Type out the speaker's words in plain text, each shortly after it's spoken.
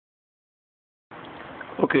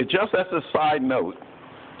Okay, just as a side note,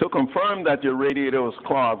 to confirm that your radiator is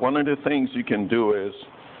clogged, one of the things you can do is,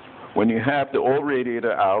 when you have the old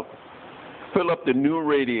radiator out, fill up the new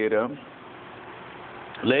radiator,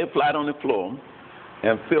 lay it flat on the floor,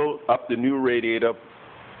 and fill up the new radiator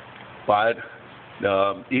by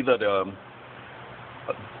either the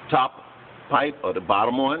top pipe or the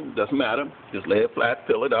bottom one, doesn't matter. Just lay it flat,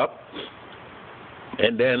 fill it up,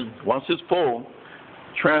 and then once it's full,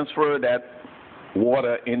 transfer that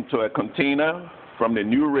water into a container from the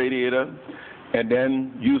new radiator, and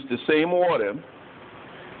then use the same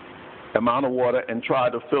amount of water, and try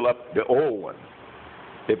to fill up the old one.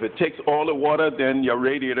 If it takes all the water, then your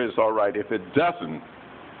radiator is all right. If it doesn't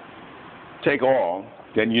take all,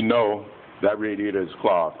 then you know that radiator is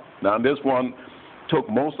clogged. Now this one took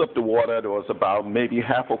most of the water. There was about maybe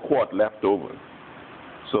half a quart left over.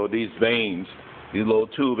 So these veins, these little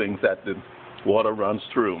tubings that the water runs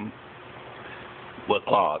through, were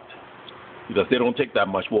clogged because they don't take that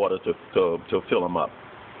much water to fill them up.